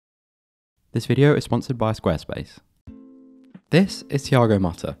This video is sponsored by Squarespace. This is Thiago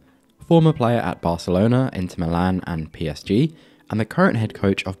Motta, former player at Barcelona, Inter Milan and PSG, and the current head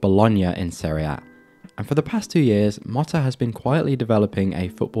coach of Bologna in Serie A. And for the past 2 years, Motta has been quietly developing a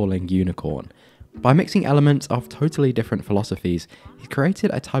footballing unicorn. By mixing elements of totally different philosophies, he's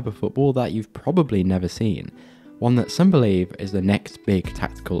created a type of football that you've probably never seen, one that some believe is the next big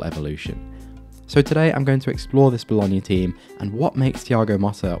tactical evolution. So today I'm going to explore this Bologna team and what makes Thiago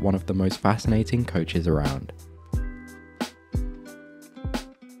Motta one of the most fascinating coaches around.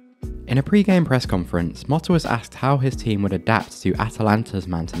 In a pre-game press conference, Motta was asked how his team would adapt to Atalanta's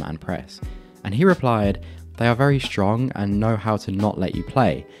man-to-man press, and he replied, "They are very strong and know how to not let you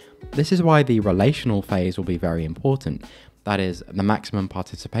play. This is why the relational phase will be very important, that is, the maximum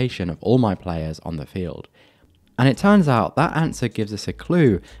participation of all my players on the field." And it turns out that answer gives us a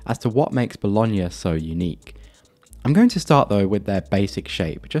clue as to what makes Bologna so unique. I'm going to start though with their basic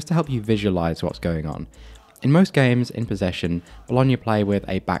shape, just to help you visualise what's going on. In most games in possession, Bologna play with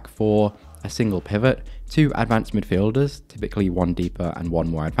a back four, a single pivot, 2 advanced midfielders, typically one deeper and one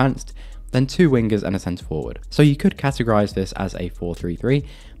more advanced, then 2 wingers and a centre forward. So you could categorise this as a 4-3-3,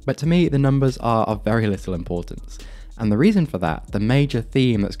 but to me the numbers are of very little importance. And the reason for that, the major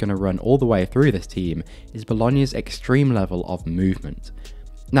theme that's going to run all the way through this team, is Bologna's extreme level of movement.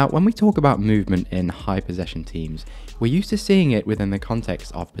 Now, when we talk about movement in high possession teams, we're used to seeing it within the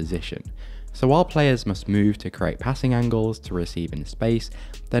context of position. So while players must move to create passing angles, to receive in space,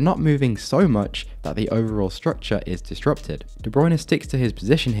 they're not moving so much that the overall structure is disrupted. De Bruyne sticks to his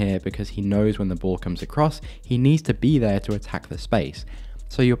position here because he knows when the ball comes across, he needs to be there to attack the space.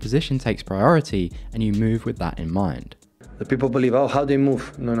 So your position takes priority and you move with that in mind. The people believe, oh, how they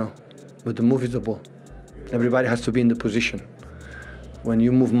move. No. But the move is the ball. Everybody has to be in the position. When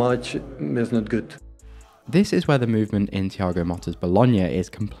you move much, it's not good. This is where the movement in Thiago Motta's Bologna is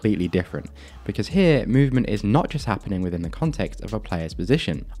completely different, because here, movement is not just happening within the context of a player's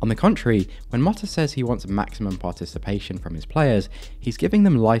position. On the contrary, when Motta says he wants maximum participation from his players, he's giving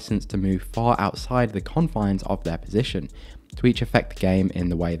them license to move far outside the confines of their position, to each affect the game in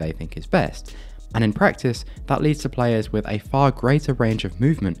the way they think is best. And in practice, that leads to players with a far greater range of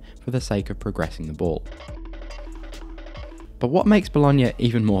movement for the sake of progressing the ball. But what makes Bologna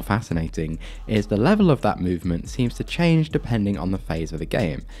even more fascinating is the level of that movement seems to change depending on the phase of the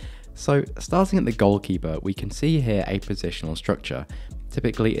game. So starting at the goalkeeper, we can see here a positional structure.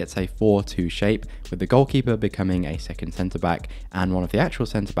 Typically it's a 4-2 shape, with the goalkeeper becoming a second centre-back and one of the actual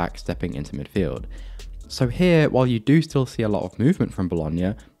centre-backs stepping into midfield. So here, while you do still see a lot of movement from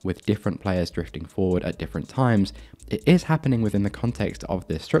Bologna, with different players drifting forward at different times, it is happening within the context of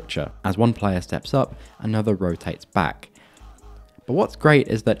this structure. As one player steps up, another rotates back. But what's great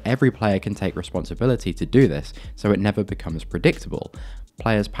is that every player can take responsibility to do this, so it never becomes predictable.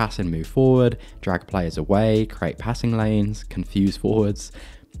 Players pass and move forward, drag players away, create passing lanes, confuse forwards.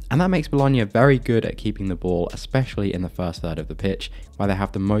 And that makes Bologna very good at keeping the ball, especially in the first third of the pitch, where they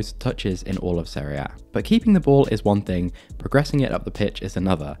have the most touches in all of Serie A. But keeping the ball is one thing, progressing it up the pitch is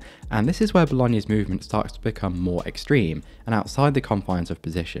another, and this is where Bologna's movement starts to become more extreme and outside the confines of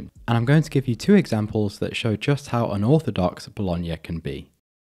position. And I'm going to give you 2 examples that show just how unorthodox Bologna can be.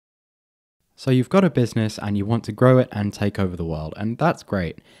 So you've got a business and you want to grow it and take over the world, and that's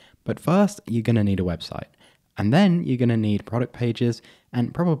great. But first, you're going to need a website. And then you're going to need product pages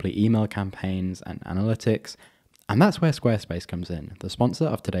and probably email campaigns and analytics. And that's where Squarespace comes in, the sponsor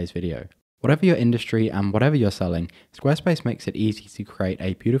of today's video. Whatever your industry and whatever you're selling, Squarespace makes it easy to create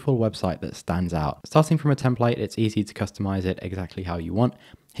a beautiful website that stands out. Starting from a template, it's easy to customize it exactly how you want.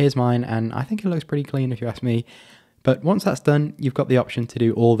 Here's mine, and I think it looks pretty clean if you ask me. But once that's done, you've got the option to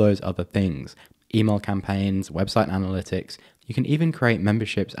do all those other things. Email campaigns, website analytics. You can even create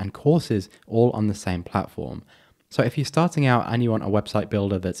memberships and courses all on the same platform. So if you're starting out and you want a website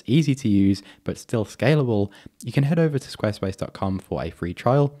builder that's easy to use but still scalable, you can head over to squarespace.com for a free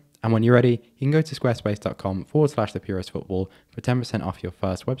trial. And when you're ready, you can go to squarespace.com/thepurestfootball for 10% off your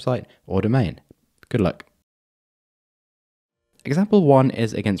first website or domain. Good luck. Example 1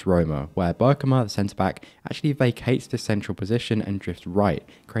 is against Roma, where Bergkamp, the centre-back, actually vacates the central position and drifts right,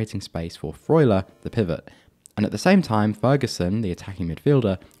 creating space for Freuler, the pivot. And at the same time, Ferguson, the attacking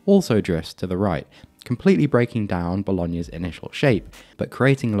midfielder, also drifts to the right, completely breaking down Bologna's initial shape, but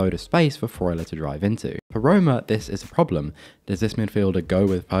creating a load of space for Freuler to drive into. For Roma, this is a problem. Does this midfielder go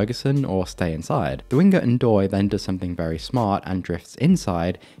with Ferguson or stay inside? The winger Ndoye then does something very smart and drifts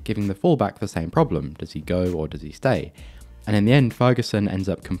inside, giving the fullback the same problem. Does he go or does he stay? And in the end, Ferguson ends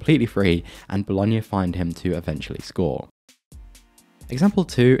up completely free and Bologna find him to eventually score. Example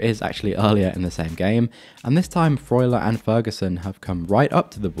 2 is actually earlier in the same game, and this time Freuler and Ferguson have come right up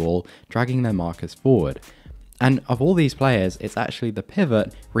to the ball, dragging their markers forward. And of all these players, it's actually the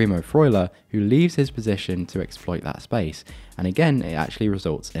pivot, Remo Freuler, who leaves his position to exploit that space, and again it actually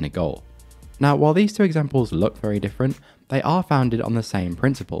results in a goal. Now, while these two examples look very different, they are founded on the same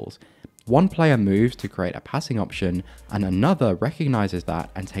principles. One player moves to create a passing option, and another recognises that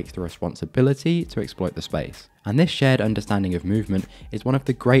and takes the responsibility to exploit the space. And this shared understanding of movement is one of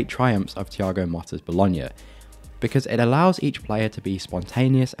the great triumphs of Thiago Motta's Bologna, because it allows each player to be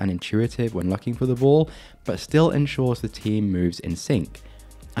spontaneous and intuitive when looking for the ball, but still ensures the team moves in sync.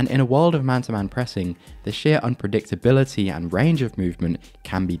 And in a world of man-to-man pressing, the sheer unpredictability and range of movement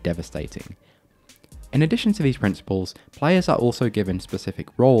can be devastating. In addition to these principles, players are also given specific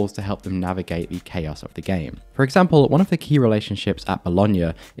roles to help them navigate the chaos of the game. For example, one of the key relationships at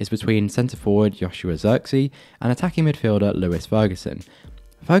Bologna is between centre-forward Joshua Zirkzee and attacking midfielder Lewis Ferguson.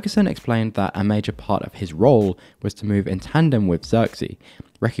 Ferguson explained that a major part of his role was to move in tandem with Zirkzee,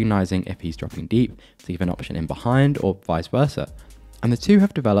 recognising if he's dropping deep to give an option in behind or vice versa. And the two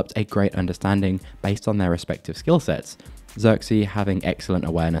have developed a great understanding based on their respective skill sets, Zirkzee having excellent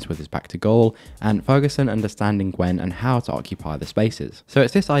awareness with his back to goal, and Ferguson understanding when and how to occupy the spaces. So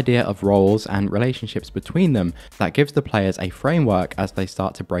it's this idea of roles and relationships between them that gives the players a framework as they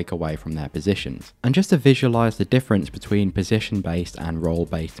start to break away from their positions. And just to visualize the difference between position-based and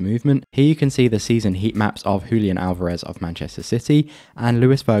role-based movement, here you can see the season heat maps of Julian Alvarez of Manchester City and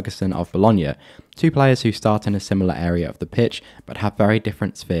Lewis Ferguson of Bologna, two players who start in a similar area of the pitch but have very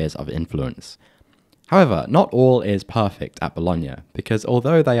different spheres of influence. However, not all is perfect at Bologna, because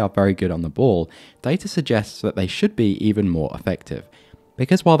although they are very good on the ball, data suggests that they should be even more effective.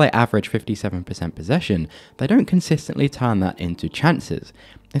 Because while they average 57% possession, they don't consistently turn that into chances.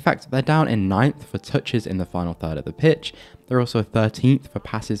 In fact, they're down in 9th for touches in the final third of the pitch, they're also 13th for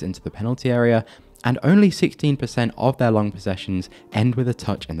passes into the penalty area, and only 16% of their long possessions end with a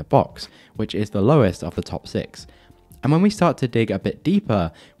touch in the box, which is the lowest of the top 6. And when we start to dig a bit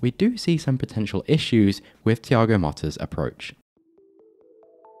deeper, we do see some potential issues with Thiago Motta's approach.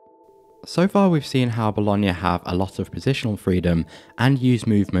 So far we've seen how Bologna have a lot of positional freedom and use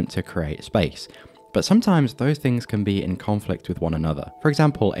movement to create space, but sometimes those things can be in conflict with one another. For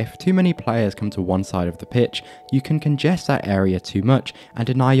example, if too many players come to one side of the pitch, you can congest that area too much and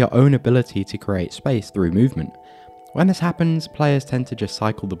deny your own ability to create space through movement. When this happens, players tend to just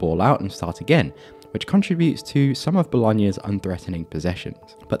cycle the ball out and start again, which contributes to some of Bologna's unthreatening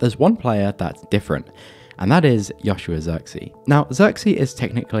possessions. But there's one player that's different, and that is Joshua Zirkzee. Now, Zirkzee is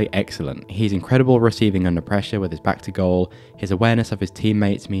technically excellent. He's incredible receiving under pressure with his back to goal. His awareness of his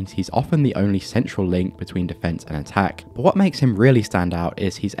teammates means he's often the only central link between defence and attack. But what makes him really stand out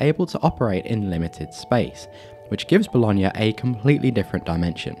is he's able to operate in limited space, which gives Bologna a completely different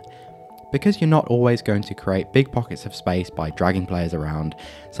dimension. Because you're not always going to create big pockets of space by dragging players around,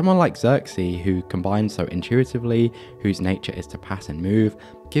 someone like Zirkzee, who combines so intuitively, whose nature is to pass and move,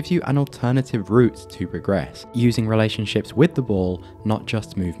 gives you an alternative route to progress, using relationships with the ball, not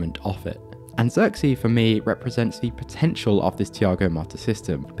just movement off it. And Zirkzee, for me, represents the potential of this Thiago Motta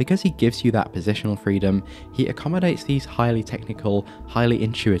system. Because he gives you that positional freedom, he accommodates these highly technical, highly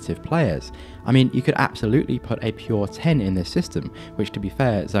intuitive players. I mean, you could absolutely put a pure 10 in this system, which to be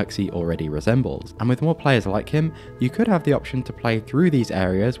fair, Zirkzee already resembles. And with more players like him, you could have the option to play through these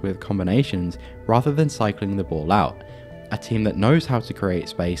areas with combinations rather than cycling the ball out. A team that knows how to create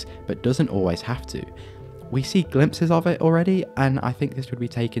space, but doesn't always have to. We see glimpses of it already, and I think this would be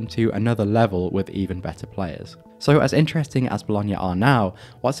taken to another level with even better players. So as interesting as Bologna are now,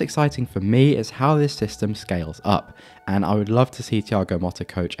 what's exciting for me is how this system scales up, and I would love to see Thiago Motta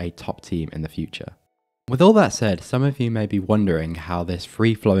coach a top team in the future. With all that said, some of you may be wondering how this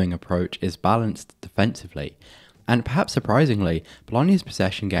free-flowing approach is balanced defensively. And perhaps surprisingly, Bologna's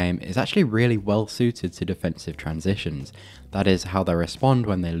possession game is actually really well suited to defensive transitions. That is, how they respond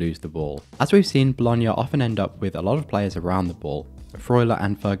when they lose the ball. As we've seen, Bologna often end up with a lot of players around the ball. Freuler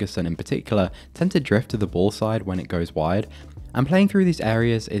and Ferguson in particular tend to drift to the ball side when it goes wide, and playing through these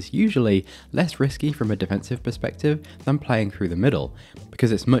areas is usually less risky from a defensive perspective than playing through the middle,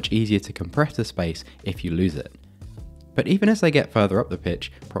 because it's much easier to compress the space if you lose it. But even as they get further up the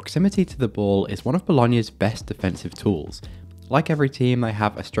pitch, proximity to the ball is one of Bologna's best defensive tools. Like every team, they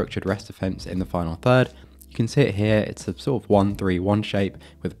have a structured rest defence in the final third. You can see it here, it's a sort of 1-3-1 shape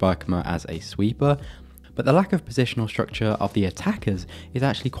with Berkema as a sweeper. But the lack of positional structure of the attackers is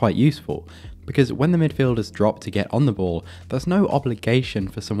actually quite useful, because when the midfielders drop to get on the ball, there's no obligation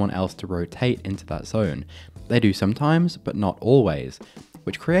for someone else to rotate into that zone. They do sometimes, but not always.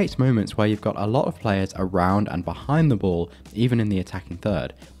 which creates moments where you've got a lot of players around and behind the ball, even in the attacking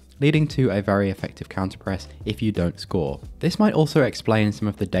third, leading to a very effective counterpress if you don't score. This might also explain some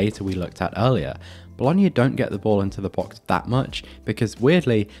of the data we looked at earlier. Bologna don't get the ball into the box that much because,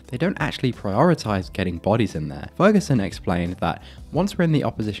 weirdly, they don't actually prioritise getting bodies in there. Ferguson explained that once we're in the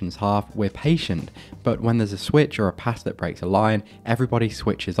opposition's half, we're patient, but when there's a switch or a pass that breaks a line, everybody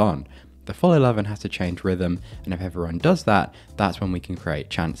switches on. The full 11 has to change rhythm, and if everyone does that, that's when we can create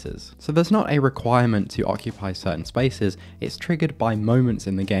chances. So there's not a requirement to occupy certain spaces, it's triggered by moments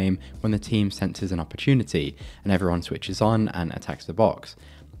in the game when the team senses an opportunity, and everyone switches on and attacks the box.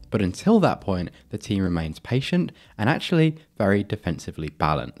 But until that point, the team remains patient and actually very defensively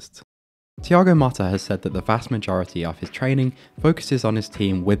balanced. Thiago Motta has said that the vast majority of his training focuses on his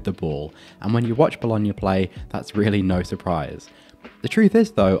team with the ball, and when you watch Bologna play, that's really no surprise. The truth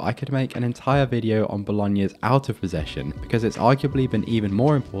is though, I could make an entire video on Bologna's out of possession because it's arguably been even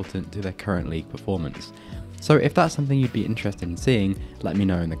more important to their current league performance. So if that's something you'd be interested in seeing, let me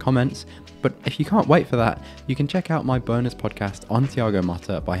know in the comments. But if you can't wait for that, you can check out my bonus podcast on Thiago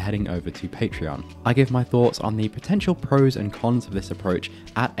Motta by heading over to Patreon. I give my thoughts on the potential pros and cons of this approach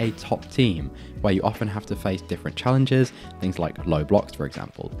at a top team, where you often have to face different challenges, things like low blocks for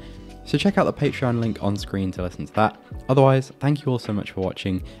example. So check out the Patreon link on screen to listen to that. Otherwise, thank you all so much for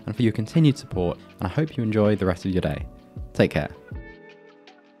watching and for your continued support, and I hope you enjoy the rest of your day. Take care.